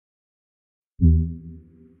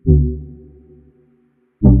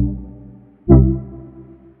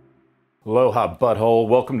Aloha butthole,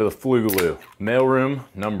 welcome to the Flugaloo. Mailroom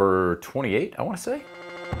number 28, I want to say.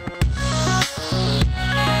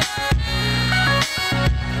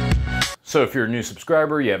 So if you're a new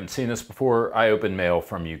subscriber, you haven't seen this before, I open mail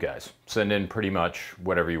from you guys. Send in pretty much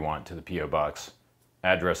whatever you want to the P.O. Box.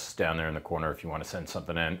 Address is down there in the corner if you want to send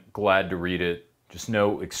something in. Glad to read it. Just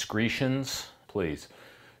no excretions, please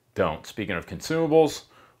don't. Speaking of consumables,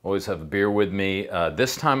 always have a beer with me.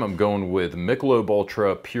 This time I'm going with Michelob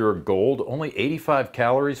Ultra Pure Gold. Only 85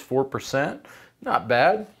 calories, 4%. Not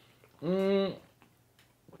bad. And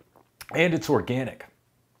it's organic.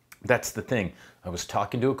 That's the thing. I was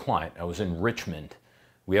talking to a client. I was in Richmond.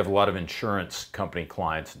 We have a lot of insurance company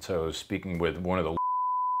clients, and so I was speaking with one of the in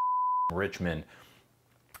Richmond,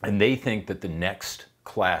 and they think that the next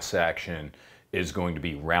class action is going to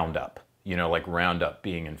be Roundup. You know, like Roundup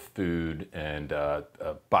being in food and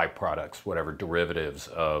byproducts, whatever, derivatives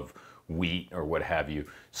of wheat or what have you.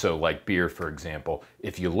 So like beer, for example,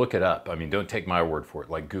 if you look it up, I mean, don't take my word for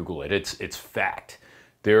it, like Google it, it's fact.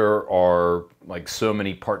 There are like so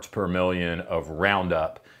many parts per million of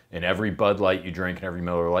Roundup in every Bud Light you drink and every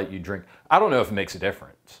Miller Lite you drink. I don't know if it makes a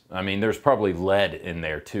difference. I mean, there's probably lead in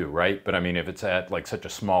there too, right? But I mean, if it's at like such a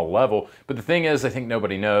small level, but the thing is, I think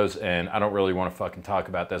nobody knows, and I don't really want to fucking talk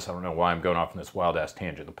about this. I don't know why I'm going off on this wild ass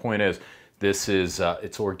tangent. The point is, this is,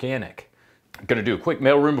 it's organic. I'm gonna do a quick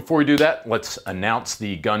mailroom. Before we do that, let's announce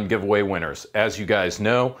the gun giveaway winners. As you guys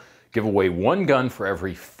know, give away one gun for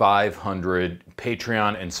every 500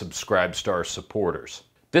 Patreon and Subscribe Star supporters.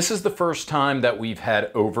 This is the first time that we've had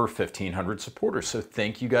over 1,500 supporters, so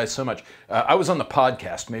thank you guys so much. I was on the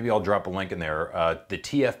podcast, maybe I'll drop a link in there, the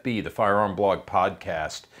TFB, the Firearm Blog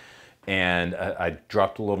podcast, and I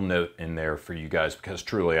dropped a little note in there for you guys because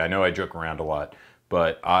truly, I know I joke around a lot,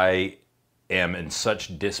 but I am in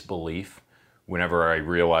such disbelief whenever I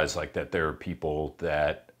realize like that there are people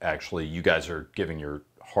that actually, you guys are giving your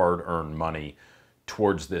hard-earned money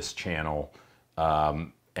towards this channel,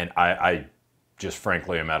 and I just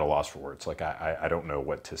frankly am at a loss for words. Like I don't know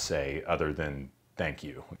what to say other than thank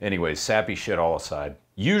you. Anyways, sappy shit all aside,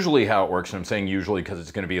 usually how it works, and I'm saying usually because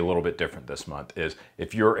it's going to be a little bit different this month, is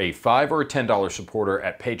if you're a $5 or a $10 supporter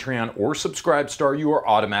at Patreon or Subscribe Star, you are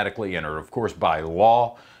automatically entered. Of course, by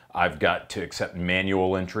law, I've got to accept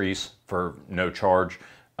manual entries for no charge.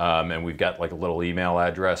 And we've got like a little email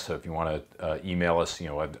address, so if you want to email us, you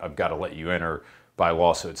know, I've got to let you enter by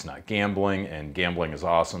law so it's not gambling, and gambling is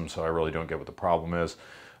awesome, so I really don't get what the problem is.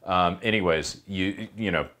 Anyways,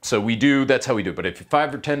 you know, so we do, that's how we do it. But if you're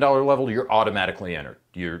 $5 or $10 level, you're automatically entered.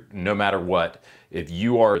 You're, no matter what, if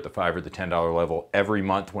you are at the $5 or the $10 level, every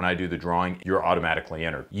month when I do the drawing, you're automatically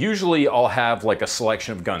entered. Usually I'll have like a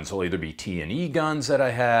selection of guns. It'll either be T&E guns that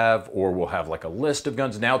I have, or we'll have like a list of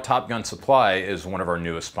guns. Now Top Gun Supply is one of our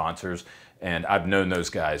newest sponsors, and I've known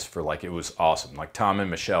those guys for like, it was awesome. Like Tom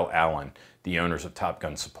and Michelle Allen, the owners of Top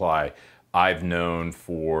Gun Supply, I've known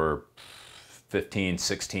for 15,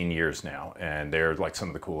 16 years now, and they're like some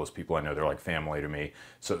of the coolest people I know. They're like family to me.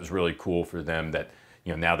 So it was really cool for them that,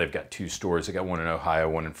 you know, now they've got 2 stores. They got one in Ohio,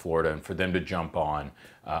 one in Florida, and for them to jump on,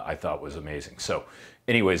 I thought was amazing. So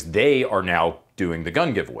anyways, they are now doing the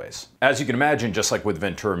gun giveaways. As you can imagine, just like with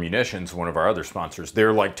Ventura Munitions, one of our other sponsors,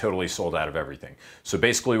 they're like totally sold out of everything. So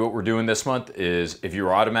basically what we're doing this month is, if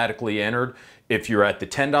you're automatically entered, if you're at the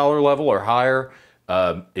 $10 level or higher,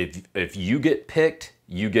 if you get picked,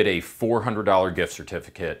 you get a $400 gift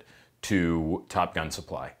certificate to Top Gun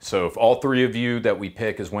Supply. So if all 3 of you that we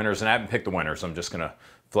pick as winners, and I haven't picked the winners, I'm just gonna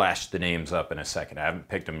flash the names up in a second. I haven't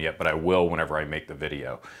picked them yet, but I will whenever I make the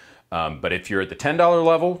video. But if you're at the $10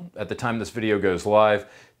 level, at the time this video goes live,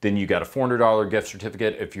 then you got a $400 gift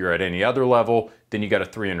certificate. If you're at any other level, then you got a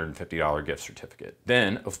 $350 gift certificate.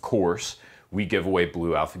 Then, of course, we give away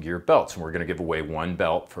Blue Alpha Gear belts, and we're gonna give away 1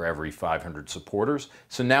 belt for every 500 supporters.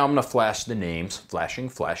 So now I'm gonna flash the names,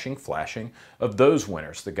 flashing, of those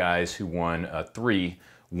winners, the guys who won 3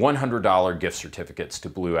 $100 gift certificates to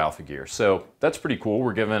Blue Alpha Gear. So that's pretty cool.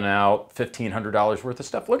 We're giving out $1,500 worth of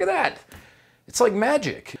stuff. Look at that. It's like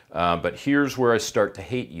magic. But here's where I start to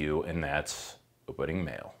hate you, and that's opening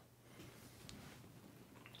mail.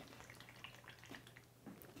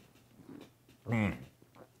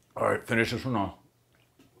 All right, finish this one off.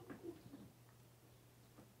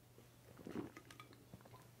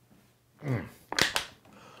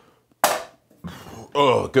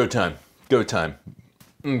 Oh, go time, go time.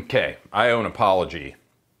 Okay, I owe an apology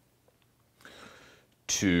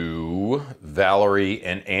to Valerie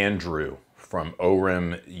and Andrew from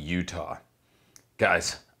Orem, Utah.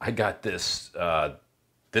 Guys, I got this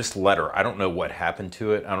this letter. I don't know what happened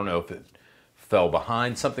to it. I don't know if it fell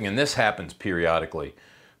behind something, and this happens periodically.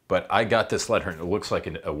 But I got this letter, and it looks like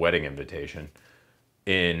a wedding invitation,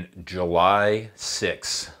 in July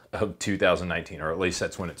 6th of 2019, or at least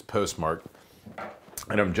that's when it's postmarked.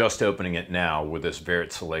 And I'm just opening it now with this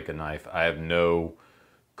Verit Seleka knife. I have no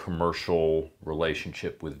commercial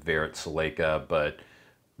relationship with Verit Seleka, but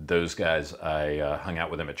those guys, I hung out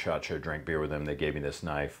with them at SHOT Show, drank beer with them. They gave me this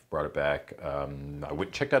knife, brought it back. I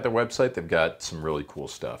checked out their website. They've got some really cool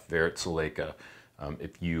stuff. Verit Seleka.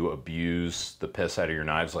 If you abuse the piss out of your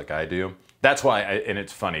knives like I do, that's why, and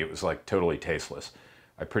it's funny, it was like totally tasteless.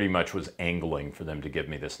 I pretty much was angling for them to give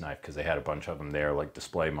me this knife because they had a bunch of them there, like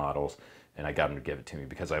display models, and I got them to give it to me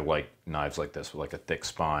because I like knives like this with like a thick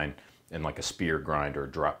spine and like a spear grind or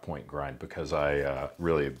a drop point grind because I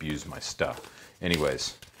really abuse my stuff.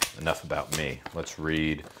 Anyways, enough about me. Let's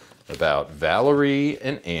read about Valerie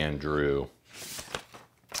and Andrew.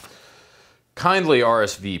 Kindly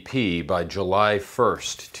RSVP by July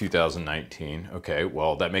 1st, 2019. Okay,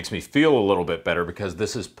 well, that makes me feel a little bit better because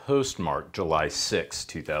this is postmarked July 6th,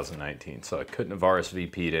 2019, so I couldn't have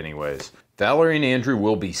RSVP'd anyways. Valerie and Andrew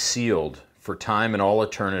will be sealed for time and all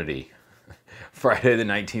eternity. Friday the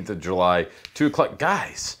 19th of July, 2 o'clock.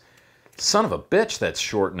 Guys, son of a bitch, that's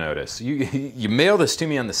short notice. You mail this to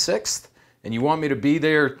me on the 6th, and you want me to be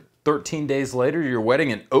there 13 days later to your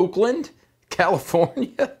wedding in Oakland,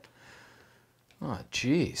 California? Oh,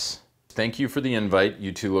 jeez. Thank you for the invite.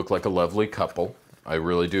 You two look like a lovely couple. I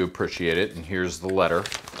really do appreciate it. And here's the letter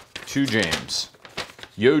to James.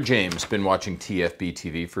 Yo, James, been watching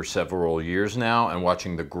TFBTV for several years now and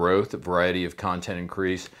watching the growth, variety of content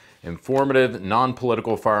increase. Informative,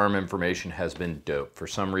 non-political firearm information has been dope. For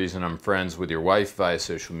some reason, I'm friends with your wife via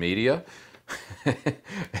social media.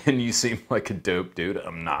 And you seem like a dope dude.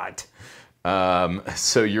 I'm not.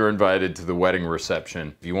 So you're invited to the wedding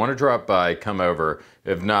reception. If you want to drop by, come over.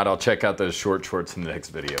 If not, I'll check out those short shorts in the next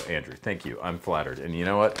video. Andrew, thank you. I'm flattered. And you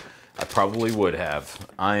know what? I probably would have.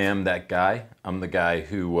 I am that guy. I'm the guy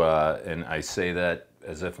who, and I say that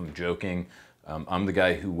as if I'm joking, I'm the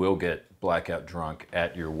guy who will get blackout drunk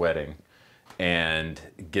at your wedding and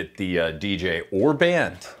get the DJ or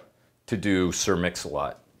band to do Sir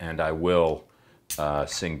Mix-a-Lot. And I will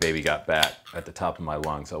sing Baby Got Back at the top of my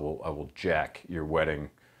lungs. I will jack your wedding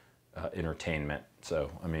entertainment.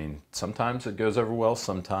 So, I mean, sometimes it goes over well.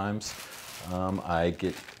 Sometimes I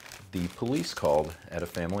get the police called at a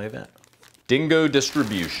family event. Dingo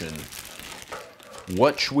distribution.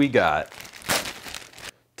 What we got?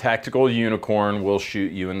 Tactical unicorn will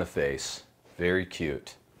shoot you in the face. Very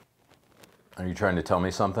cute. Are you trying to tell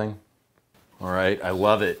me something? All right, I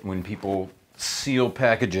love it when people seal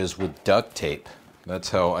packages with duct tape. That's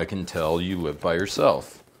how I can tell you live by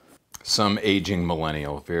yourself. Some aging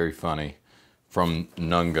millennial, very funny, from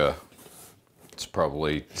Nunga. It's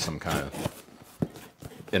probably some kind of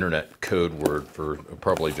internet code word for,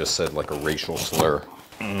 probably just said like a racial slur.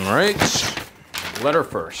 All right, letter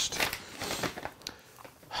first.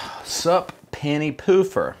 Sup, panty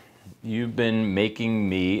poofer. You've been making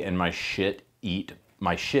me and my shit eat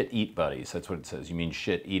buddies. That's what it says. You mean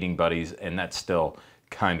shit eating buddies, and that's still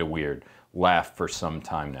kind of weird. Laugh for some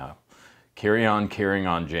time now. Carry on,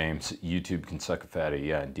 James. YouTube can suck a fatty.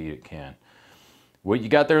 Yeah, indeed it can. What you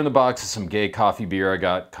got there in the box is some gay coffee beer I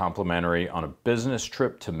got complimentary on a business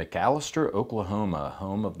trip to McAlester, Oklahoma,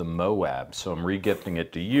 home of the Moab. So I'm re-gifting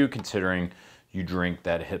it to you, considering you drink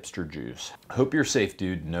that hipster juice. Hope you're safe,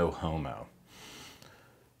 dude. No homo.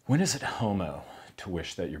 When is it homo to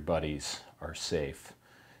wish that your buddies are safe?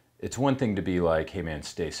 It's one thing to be like, hey man,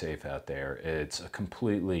 stay safe out there. It's a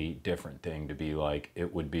completely different thing to be like,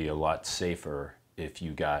 it would be a lot safer if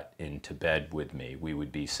you got into bed with me. We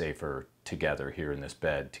would be safer together here in this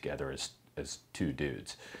bed together as two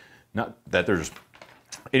dudes. Not that there's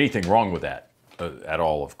anything wrong with that at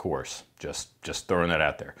all, of course. Just throwing that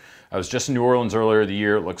out there. I was just in New Orleans earlier the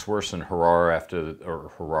year. It looks worse than Harare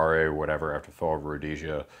or whatever after the fall of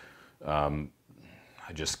Rhodesia.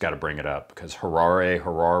 I just got to bring it up because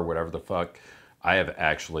Harar, whatever the fuck, I have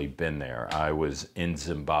actually been there. I was in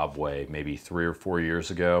Zimbabwe maybe 3 or 4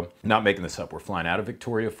 years ago. Not making this up. We're flying out of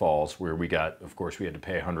Victoria Falls where we got, of course, we had to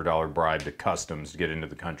pay a $100 bribe to customs to get into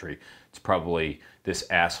the country. It's probably this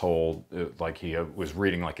asshole, like he was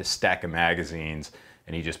reading like a stack of magazines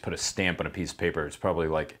and he just put a stamp on a piece of paper. It's probably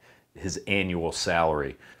like his annual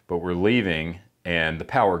salary. But we're leaving and the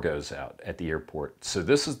power goes out at the airport. So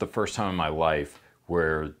this is the first time in my life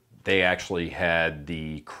where they actually had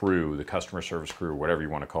the crew, the customer service crew, whatever you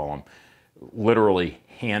want to call them, literally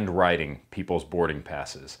handwriting people's boarding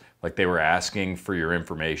passes. Like they were asking for your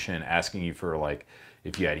information, asking you for like,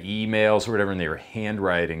 if you had emails or whatever, and they were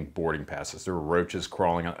handwriting boarding passes. There were roaches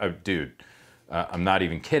crawling on, oh dude, I'm not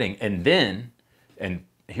even kidding. And then, and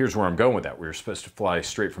here's where I'm going with that. We were supposed to fly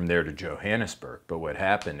straight from there to Johannesburg. But what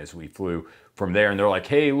happened is we flew from there and they're like,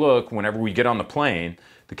 hey, look, whenever we get on the plane,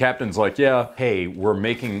 the captain's like, yeah, hey, we're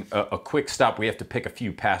making a quick stop. We have to pick a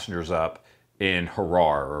few passengers up in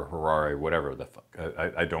Harar or Harare, whatever the fuck.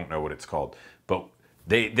 I don't know what it's called. But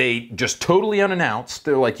they just totally unannounced.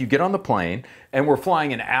 They're like, you get on the plane and we're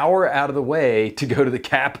flying an hour out of the way to go to the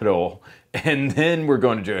capital. And then we're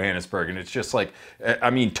going to Johannesburg. And it's just like, I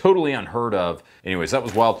mean, totally unheard of. Anyways, that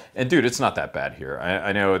was wild. And dude, it's not that bad here.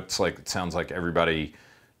 I know it's like, it sounds like everybody,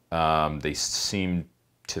 they seem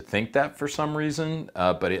to think that for some reason.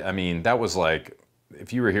 But I mean, that was like,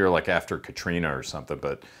 if you were here like after Katrina or something,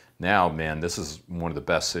 but now, man, this is one of the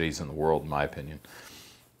best cities in the world, in my opinion.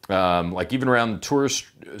 Like even around the tourist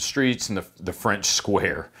streets and the French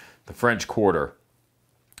Square, the French Quarter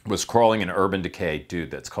was crawling in urban decay. Dude,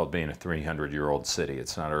 that's called being a 300-year-old city.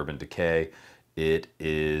 It's not urban decay. It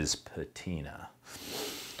is patina.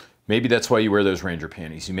 Maybe that's why you wear those Ranger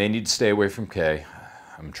panties. You may need to stay away from K.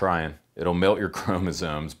 I'm trying. It'll melt your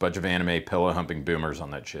chromosomes. Bunch of anime pillow humping boomers on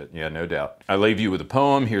that shit. Yeah, no doubt. I leave you with a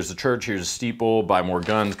poem. Here's the church. Here's a steeple. Buy more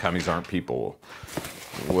guns. Commies aren't people.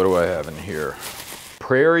 What do I have in here?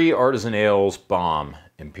 Prairie Artisan Ales Bomb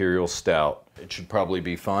Imperial Stout. It should probably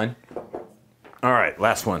be fine. All right,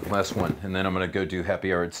 last one. And then I'm gonna go do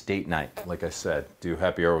happy hour. It's date night, like I said. Do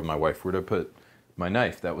happy hour with my wife. Where'd I put my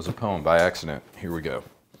knife? That was a poem by accident. Here we go.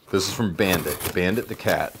 This is from Bandit. Bandit the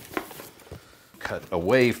cat. Cut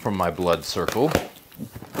away from my blood circle.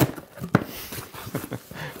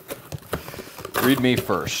 Read me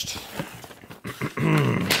first.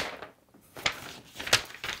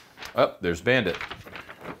 Oh, there's Bandit.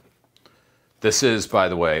 This is, by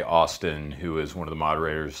the way, Austin, who is one of the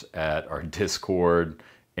moderators at our Discord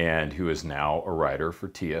and who is now a writer for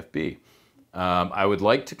TFB. I would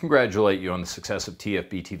like to congratulate you on the success of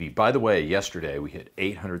TFBTV. By the way, yesterday we hit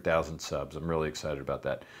 800,000 subs. I'm really excited about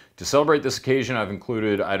that. To celebrate this occasion, I've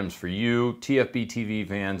included items for you, TFBTV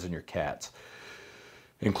fans, and your cats.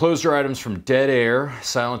 Enclosed are items from Dead Air,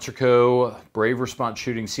 Silencer Co., Brave Response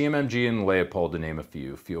Shooting, CMMG, and Leopold, to name a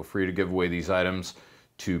few. Feel free to give away these items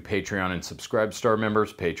to Patreon and Subscribe Star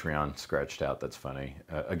members. Patreon, scratched out, that's funny.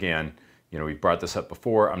 Again, you know, we've brought this up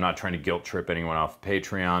before. I'm not trying to guilt trip anyone off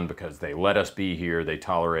Patreon because they let us be here, they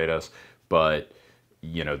tolerate us, but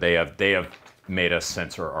you know, they have made us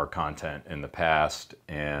censor our content in the past,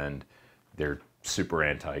 and they're super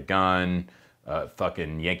anti-gun.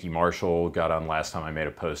 Fucking Yankee Marshall got on last time I made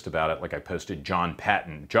a post about it. Like I posted John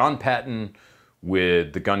Patton. John Patton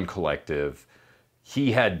with the Gun Collective.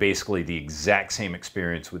 He had basically the exact same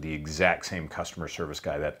experience with the exact same customer service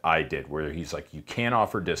guy that I did, where he's like, you can't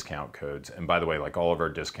offer discount codes. And by the way, like all of our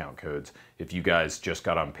discount codes, if you guys just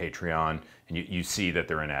got on Patreon and you see that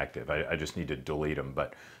they're inactive, I just need to delete them.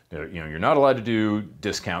 But you know, you're not allowed to do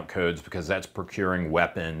discount codes because that's procuring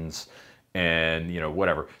weapons and, you know,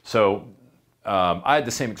 whatever. So I had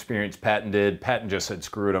the same experience Patton did. Patton just said,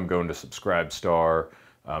 screw it, I'm going to Subscribe Star.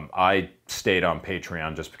 I stayed on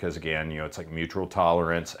Patreon just because, again, you know, it's like mutual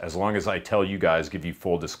tolerance. As long as I tell you guys, give you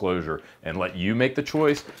full disclosure and let you make the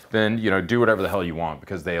choice, then, you know, do whatever the hell you want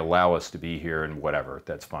because they allow us to be here and whatever.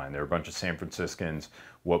 That's fine. They're a bunch of San Franciscans.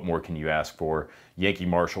 What more can you ask for? Yankee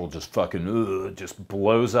Marshall just fucking just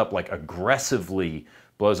blows up, like aggressively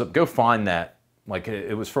blows up. Go find that. Like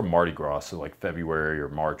it was from Mardi Gras, so like February or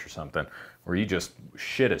March or something, where he just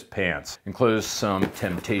shit his pants. Enclosed some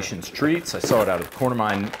Temptations treats. I saw it out of the corner of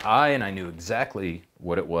my eye and I knew exactly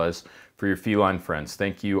what it was. For your feline friends.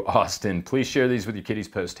 Thank you, Austin. Please share these with your kitties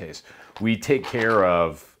post-haste. We take care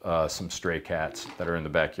of some stray cats that are in the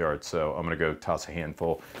backyard, so I'm gonna go toss a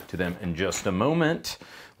handful to them in just a moment.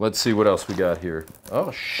 Let's see what else we got here.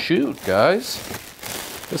 Oh shoot, guys.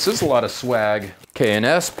 This is a lot of swag.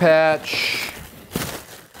 K&S patch.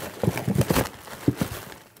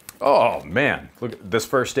 Oh man, look at this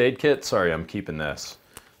first aid kit. Sorry, I'm keeping this.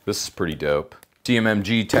 This is pretty dope.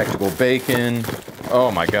 CMMG tactical bacon.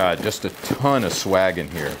 Oh my God, just a ton of swag in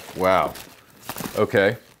here. Wow.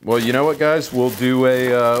 Okay. Well, you know what, guys? We'll do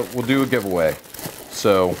a giveaway.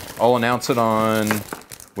 So I'll announce it on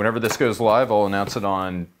whenever this goes live. I'll announce it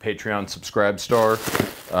on Patreon Subscribe Star.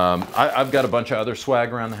 I've got a bunch of other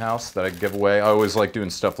swag around the house that I give away. I always like doing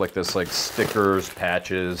stuff like this, like stickers,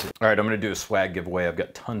 patches. All right, I'm gonna do a swag giveaway. I've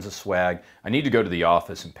got tons of swag. I need to go to the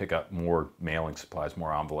office and pick up more mailing supplies,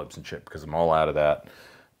 more envelopes and shit, because I'm all out of that.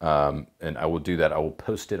 And I will do that. I will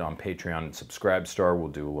post it on Patreon and Subscribe Star. We'll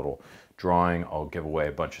do a little drawing. I'll give away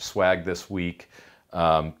a bunch of swag this week.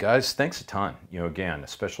 Guys, thanks a ton. You know, again,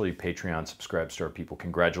 especially Patreon Subscribe Star people,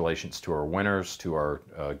 congratulations to our winners, to our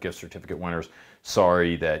gift certificate winners,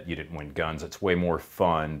 sorry that you didn't win guns. It's way more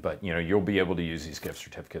fun, but you know, you'll be able to use these gift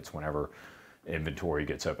certificates whenever inventory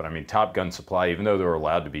gets open. I mean, Top Gun Supply, even though they're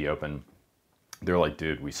allowed to be open, they're like,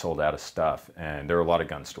 dude, we sold out of stuff. And there are a lot of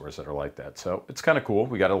gun stores that are like that. So it's kind of cool.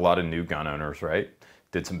 We got a lot of new gun owners, right?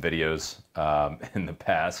 Did some videos in the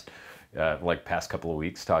past, like past couple of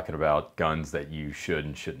weeks, talking about guns that you should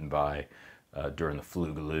and shouldn't buy during the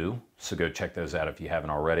Flugaloo. So go check those out if you haven't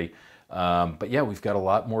already. But yeah, we've got a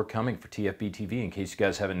lot more coming for TFBTV. In case you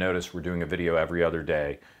guys haven't noticed, we're doing a video every other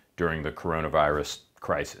day during the coronavirus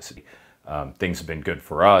crisis. Things have been good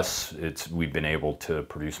for us. We've been able to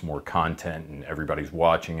produce more content and everybody's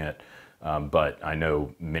watching it. But I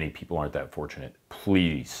know many people aren't that fortunate.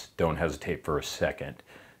 Please don't hesitate for a second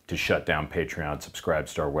to shut down Patreon,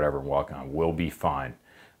 Subscribestar, whatever, and walk on. We'll be fine.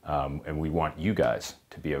 And we want you guys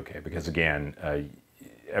to be okay, because again,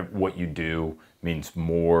 what you do means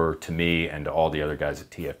more to me and to all the other guys at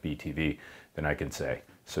TFBTV than I can say.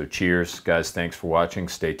 So cheers, guys. Thanks for watching.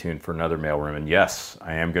 Stay tuned for another mailroom. And yes,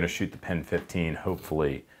 I am going to shoot the Pen 15,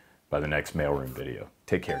 hopefully, by the next mailroom video.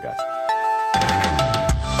 Take care, guys.